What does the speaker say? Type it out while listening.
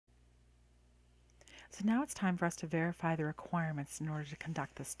So now it's time for us to verify the requirements in order to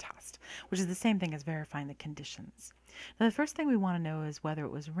conduct this test, which is the same thing as verifying the conditions. Now the first thing we want to know is whether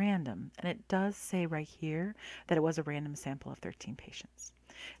it was random, and it does say right here that it was a random sample of 13 patients.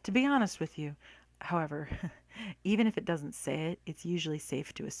 To be honest with you, however, even if it doesn't say it, it's usually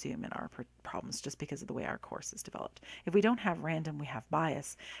safe to assume in our problems just because of the way our course is developed. If we don't have random, we have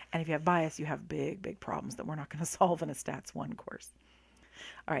bias, and if you have bias, you have big, big problems that we're not going to solve in a Stats 1 course.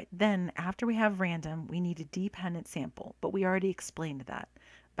 All right, then after we have random, we need a dependent sample, but we already explained that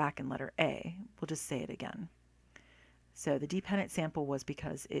back in letter A. We'll just say it again. So the dependent sample was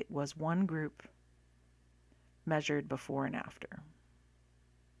because it was one group measured before and after.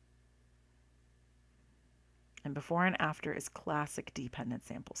 And before and after is classic dependent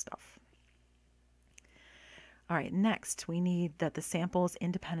sample stuff. All right, next we need that the sample is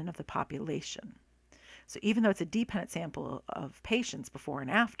independent of the population. So even though it's a dependent sample of patients before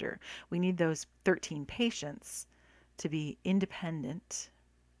and after, we need those 13 patients to be independent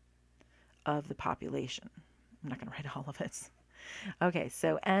of the population. I'm not going to write all of it. Okay,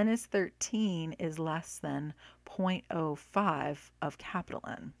 so n is 13 is less than 0.05 of capital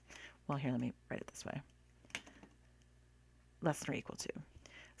N. Well, here, let me write it this way. Less than or equal to.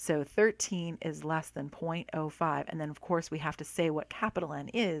 So 13 is less than 0.05, and then of course we have to say what capital N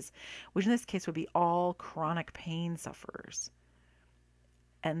is, which in this case would be all chronic pain sufferers.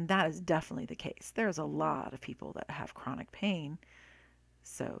 And that is definitely the case. There's a lot of people that have chronic pain,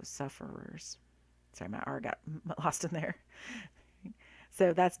 so sufferers. Sorry, my R got lost in there.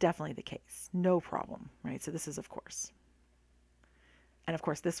 So that's definitely the case. No problem, right? So this is of course. And of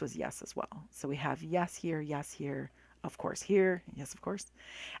course this was yes as well. So we have yes here, of course here, yes of course.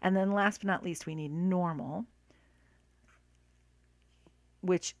 And then last but not least, we need normal,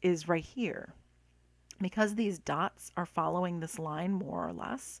 which is right here. Because these dots are following this line more or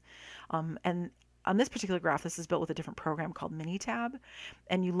less, and on this particular graph, this is built with a different program called Minitab,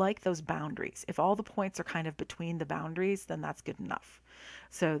 and you like those boundaries. If all the points are kind of between the boundaries, then that's good enough.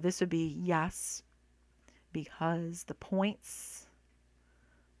 So this would be yes, because the points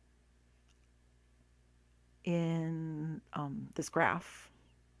in this graph,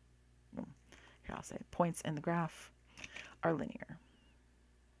 here I'll say points in the graph are linear.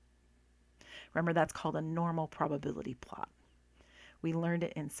 Remember, that's called a normal probability plot. We learned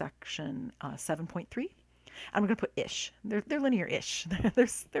it in section 7.3. I'm going to put ish. They're linear-ish.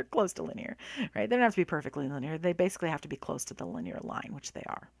 they're close to linear, right? They don't have to be perfectly linear. They basically have to be close to the linear line, which they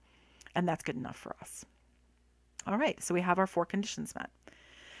are. And that's good enough for us. All right, so we have our 4 conditions met.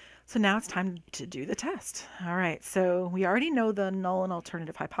 So now it's time to do the test. All right, so we already know the null and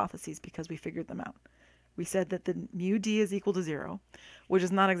alternative hypotheses because we figured them out. We said that the mu d is equal to 0, which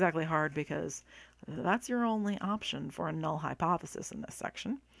is not exactly hard because that's your only option for a null hypothesis in this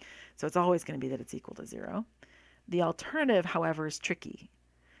section. So it's always going to be that it's equal to 0. The alternative, however, is tricky.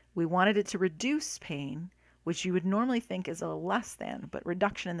 We wanted it to reduce pain, which you would normally think is a less than, but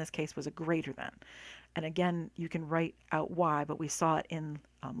reduction in this case was a greater than. And again, you can write out why, but we saw it in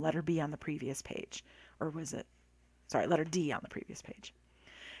letter B on the previous page. Or was it? Sorry, letter D on the previous page.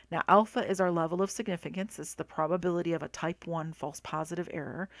 Now, alpha is our level of significance. It's the probability of a type 1 false positive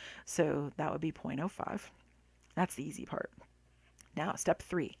error. So that would be 0.05. That's the easy part. Now, step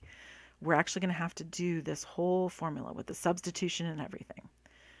 3. We're actually going to have to do this whole formula with the substitution and everything.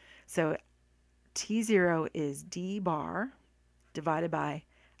 So T0 is d bar divided by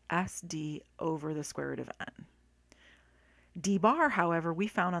SD over the square root of n. D bar, however, we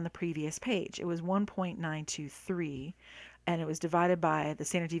found on the previous page. It was 1.923, and it was divided by the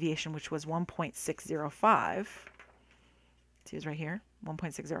standard deviation, which was 1.605. See, it's right here,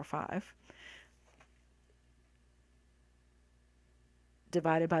 1.605,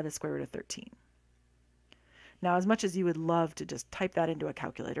 divided by the square root of 13. Now, as much as you would love to just type that into a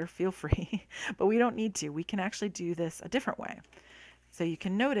calculator, feel free, but we don't need to. We can actually do this a different way. So you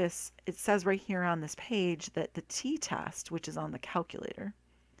can notice it says right here on this page that the t-test, which is on the calculator,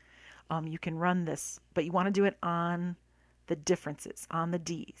 you can run this, but you want to do it on the differences, on the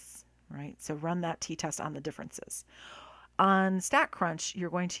d's, right? So run that t-test on the differences. On StatCrunch, you're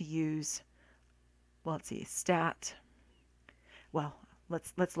going to use, well, let's see,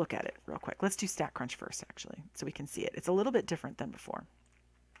 let's look at it real quick. Let's do StatCrunch first, actually, so we can see it. It's a little bit different than before.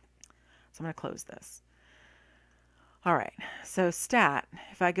 So I'm going to close this. All right, so stat,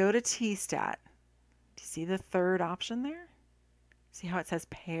 if I go to tstat, do you see the third option there? See how it says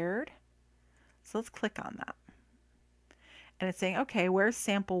paired? So let's click on that. And it's saying, okay, where's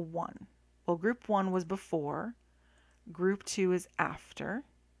sample 1? Well, group 1 was before, group 2 is after.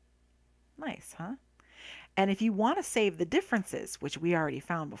 Nice, huh? And if you want to save the differences, which we already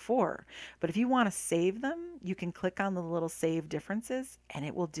found before, but if you want to save them, you can click on the little save differences and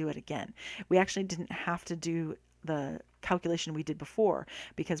it will do it again. We actually didn't have to do the calculation we did before,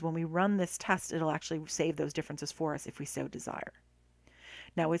 because when we run this test, it'll actually save those differences for us if we so desire.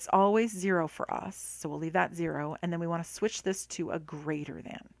 Now it's always 0 for us, so we'll leave that 0, and then we want to switch this to a greater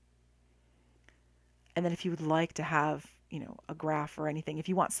than. And then if you would like to have, a graph or anything, if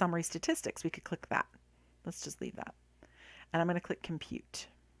you want summary statistics, we could click that. Let's just leave that. And I'm going to click compute.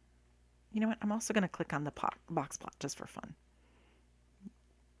 You know what? I'm also going to click on the box plot just for fun.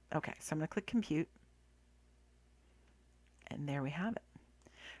 Okay, so I'm going to click compute. And there we have it.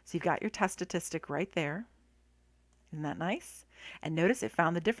 So you've got your test statistic right there. Isn't that nice? And notice it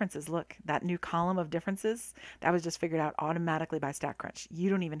found the differences. Look, that new column of differences, that was just figured out automatically by StatCrunch. You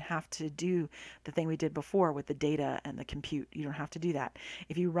don't even have to do the thing we did before with the data and the compute. You don't have to do that.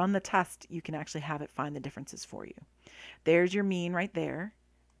 If you run the test, you can actually have it find the differences for you. There's your mean right there.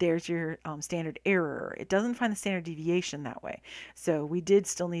 There's your standard error. It doesn't find the standard deviation that way. So we did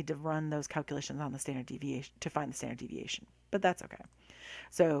still need to run those calculations on the standard deviation to find the standard deviation, but that's okay.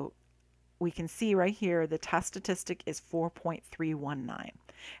 So we can see right here the test statistic is 4.319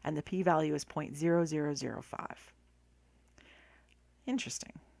 and the p-value is 0.0005.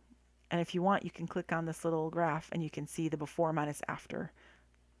 Interesting. And if you want, you can click on this little graph and you can see the before minus after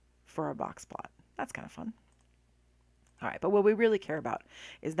for a box plot. That's kind of fun. All right, but what we really care about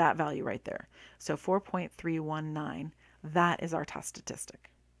is that value right there. So 4.319, that is our test statistic.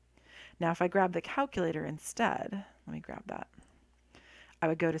 Now if I grab the calculator instead, let me grab that. I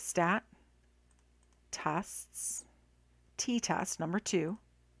would go to Stat, Tests, t-test number 2,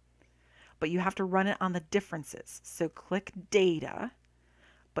 but you have to run it on the differences. So click Data,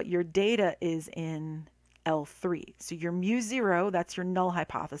 but your data is in L3. So your mu0, that's your null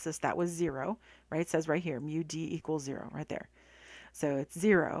hypothesis, that was 0, right? It says right here, mu d equals 0, right there. So it's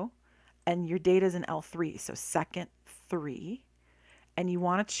 0, and your data is in L3, so second 3, and you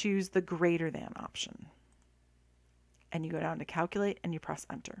want to choose the greater than option. And you go down to calculate and you press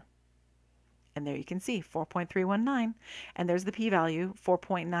enter. And there you can see 4.319, and there's the p-value,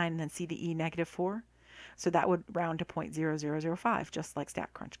 4.9, and then see the e negative 4. So that would round to 0.0005, just like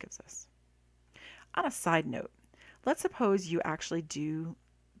StatCrunch gives us. On a side note, let's suppose you actually do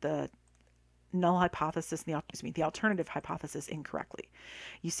the null hypothesis, and the alternative hypothesis incorrectly.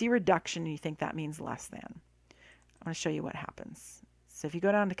 You see reduction and you think that means less than. I'm going to show you what happens. So if you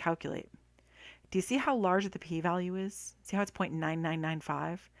go down to calculate, do you see how large the p-value is? See how it's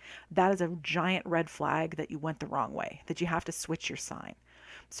 0.9995? That is a giant red flag that you went the wrong way, that you have to switch your sign.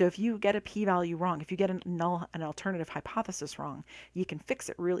 So if you get a p-value wrong, if you get an alternative hypothesis wrong, you can fix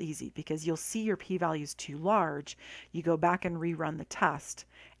it real easy, because you'll see your p-value is too large. You go back and rerun the test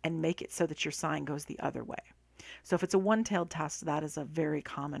and make it so that your sign goes the other way. So if it's a one-tailed test, that is a very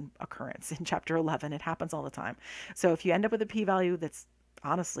common occurrence in Chapter 11. It happens all the time. So if you end up with a p-value that's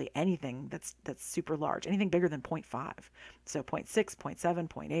honestly anything that's super large, anything bigger than 0.5, so 0.6, 0.7,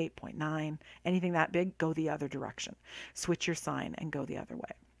 0.8, 0.9, anything that big, go the other direction. Switch your sign and go the other way.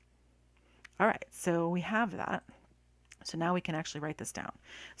 All right, so we have that. So now we can actually write this down.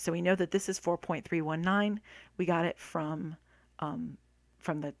 So we know that this is 4.319. We got it from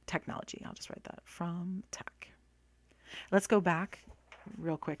the technology. I'll just write that from tech. Let's go back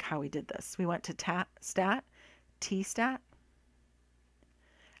real quick how we did this. We went to stat, t-stat,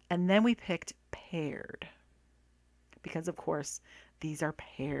 and then we picked paired, because of course these are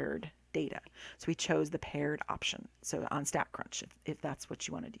paired data. So we chose the paired option. So on StatCrunch, if that's what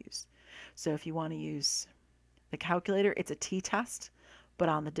you wanted to use. So if you want to use the calculator, it's a t-test, but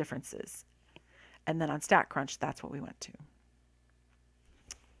on the differences. And then on StatCrunch, that's what we went to.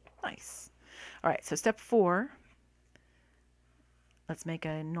 Nice. All right, so step 4, let's make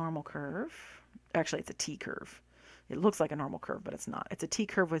a normal curve. Actually, it's a t-curve. It looks like a normal curve, but it's not. It's a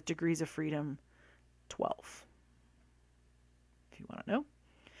t-curve with degrees of freedom 12, if you want to know.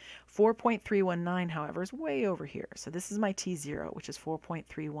 4.319, however, is way over here. So this is my t0, which is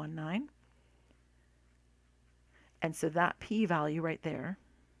 4.319. And so that p-value right there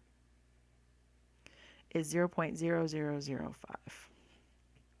is 0.0005.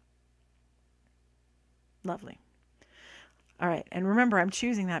 Lovely. All right, and remember, I'm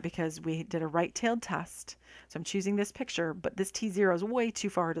choosing that because we did a right-tailed test. So I'm choosing this picture, but this t0 is way too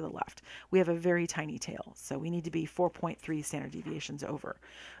far to the left. We have a very tiny tail, so we need to be 4.3 standard deviations over.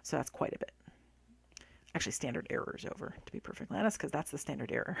 So that's quite a bit. Actually, standard error is over, to be perfectly honest, because that's the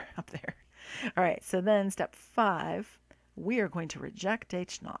standard error up there. All right, so then step 5, we are going to reject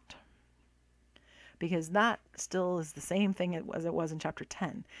H0, because that still is the same thing as it was in chapter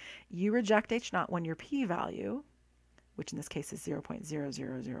 10. You reject H naught when your p-value, which in this case is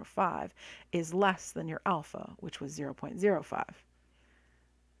 0.0005, is less than your alpha, which was 0.05.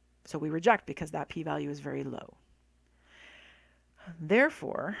 So we reject because that p-value is very low.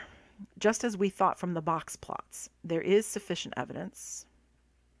 Therefore, just as we thought from the box plots, there is sufficient evidence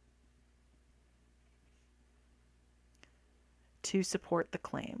to support the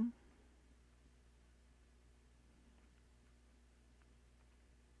claim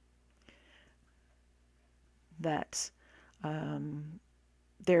that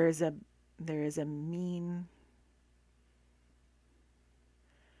there is a mean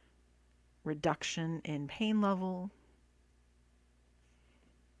reduction in pain level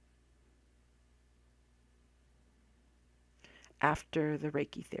after the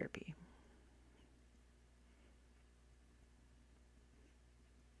Reiki therapy.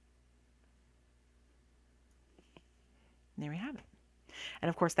 And there we have it. And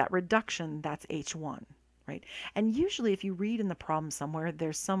of course, that reduction, that's H1, right? And usually if you read in the problem somewhere,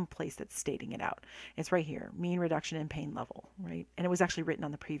 there's some place that's stating it out. It's right here, mean reduction in pain level, right? And it was actually written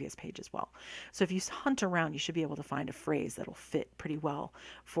on the previous page as well. So if you hunt around, you should be able to find a phrase that'll fit pretty well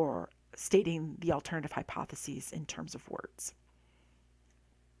for stating the alternative hypotheses in terms of words.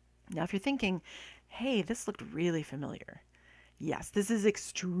 Now, if you're thinking, hey, this looked really familiar. Yes, this is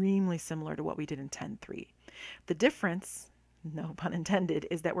extremely similar to what we did in 10.3. The difference, no pun intended,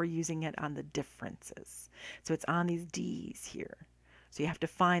 is that we're using it on the differences. So it's on these D's here. So you have to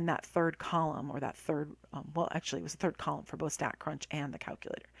find that third column, or that third, well, actually it was the third column for both StatCrunch and the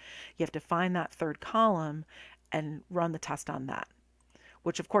calculator. You have to find that third column and run the test on that,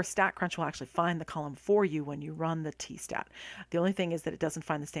 which of course StatCrunch will actually find the column for you when you run the t-stat. The only thing is that it doesn't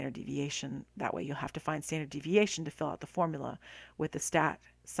find the standard deviation that way. You'll have to find standard deviation to fill out the formula with the stat,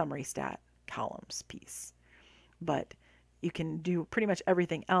 summary stat columns piece. But you can do pretty much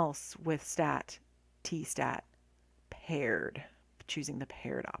everything else with stat, t-stat, paired, choosing the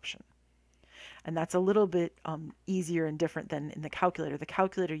paired option. And that's a little bit easier and different than in the calculator. The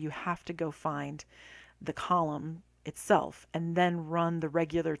calculator, you have to go find the column itself and then run the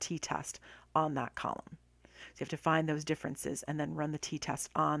regular t-test on that column. So you have to find those differences and then run the t-test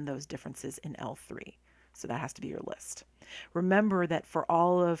on those differences in L3. So that has to be your list. Remember that for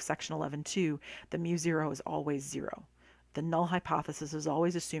all of section 11.2, the mu0 is always 0. The null hypothesis is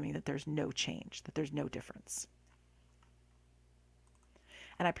always assuming that there's no change, that there's no difference.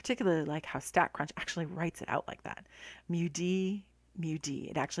 And I particularly like how StatCrunch actually writes it out like that. Mu D, mu D.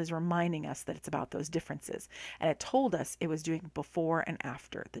 It actually is reminding us that it's about those differences. And it told us it was doing before and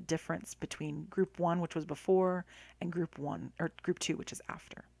after, the difference between group 1, which was before, and group 1, or group 2, which is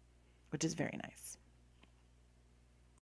after, which is very nice.